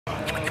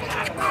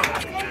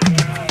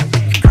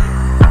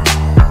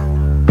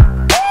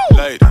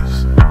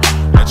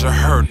let your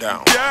hair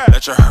down,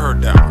 let your hair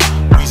down.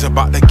 We's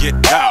about to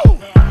get down.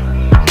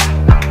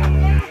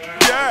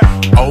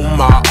 Oh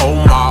my,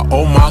 oh my,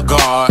 oh my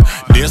God.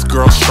 This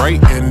girl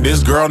straight and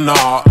this girl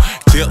not.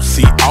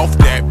 Tipsy off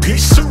that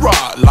piece of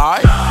rock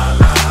like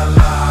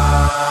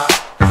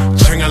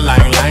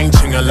ching-a-lang-lang,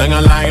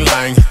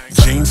 ching-a-lang-a-lang-lang.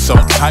 Jeans so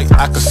tight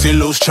I can see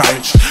loose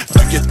change.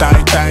 Do your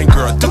thing,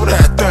 girl, do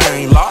that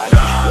thing like.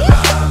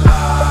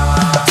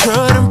 To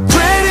them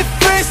pretty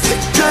faced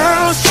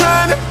girls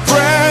trying to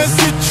press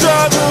each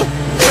other,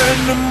 and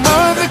the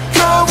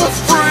undercover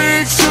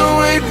freaks who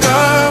ain't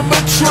none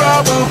but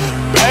trouble.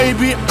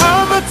 Baby,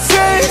 I'ma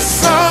tell you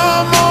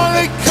some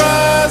only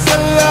cause I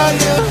love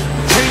you.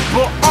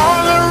 People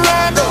all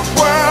around the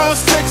world,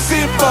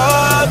 sexy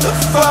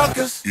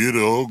motherfuckers. Get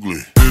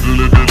ugly.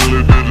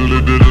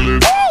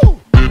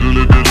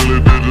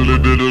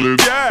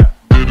 Yeah.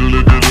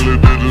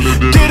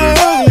 Get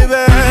ugly,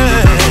 baby.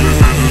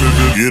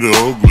 Get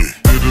ugly.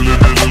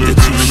 You're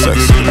too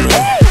sexy to me.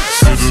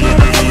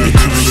 You're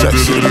too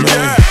sexy to me.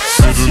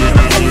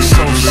 You're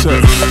so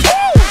sexy.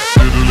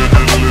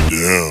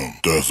 Damn,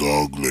 that's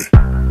ugly.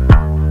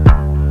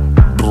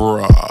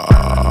 Bruh,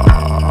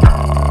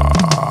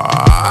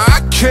 I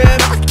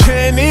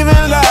can't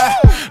even lie.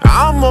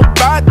 I'm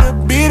about to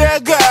be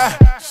that guy.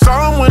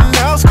 Someone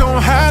else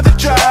gon' have to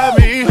drive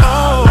me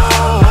home.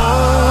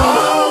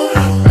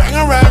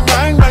 Bang-a-rang,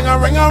 rang,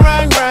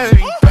 bang-a-ring-a-rang, rang.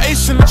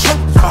 Bass in the truck,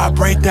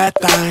 vibrate that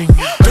thing.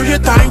 Do your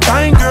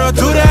thing, girl,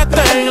 do that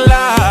thing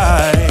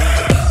like.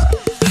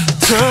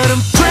 To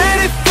them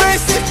pretty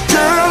faced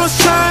girls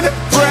trying to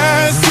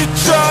press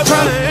each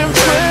other,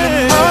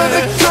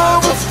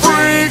 undercover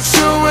freaks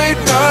who ain't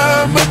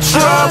none but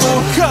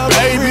trouble.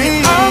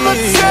 Baby, I'ma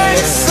tell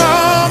you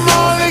some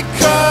only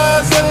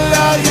cause I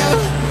love you.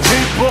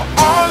 People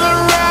all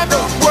around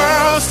the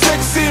world,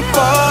 sexy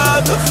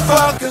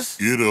motherfuckers.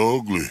 Get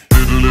ugly.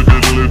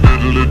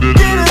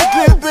 Get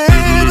ugly, baby.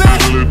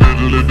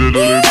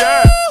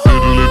 Yeah.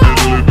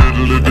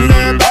 And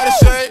everybody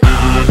say,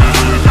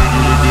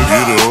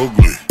 Get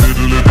ugly.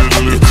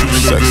 you're too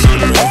sexy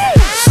to me.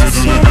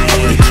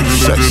 You're too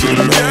sexy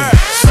to me.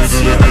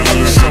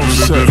 You're so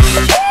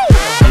sexy.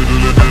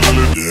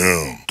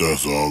 Damn,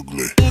 that's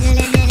ugly.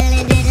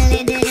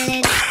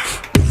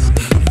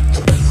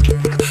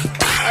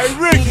 Hey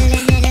Ricky,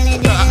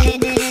 hey,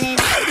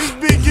 this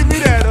beat give me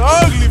that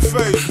ugly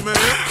face, man.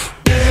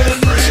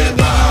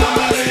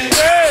 Everybody,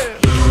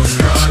 lose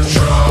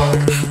control.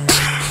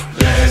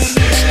 Let's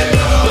get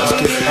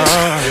ugly.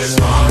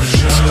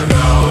 Dysfunctional.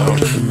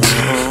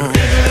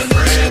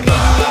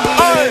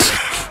 Everybody,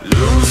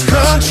 Lose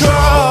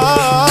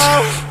control.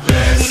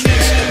 let's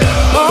get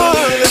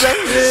ugly.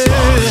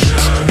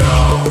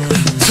 Dysfunctional.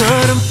 To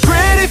them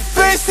pretty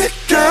faced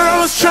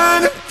girls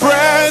trying to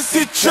press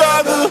each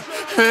other,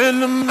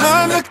 and them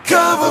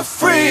undercover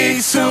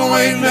freaks who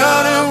ain't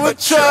nothing but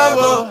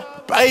trouble.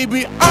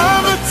 Baby,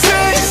 I'ma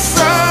tell you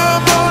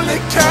some only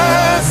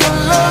cause I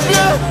love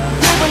you.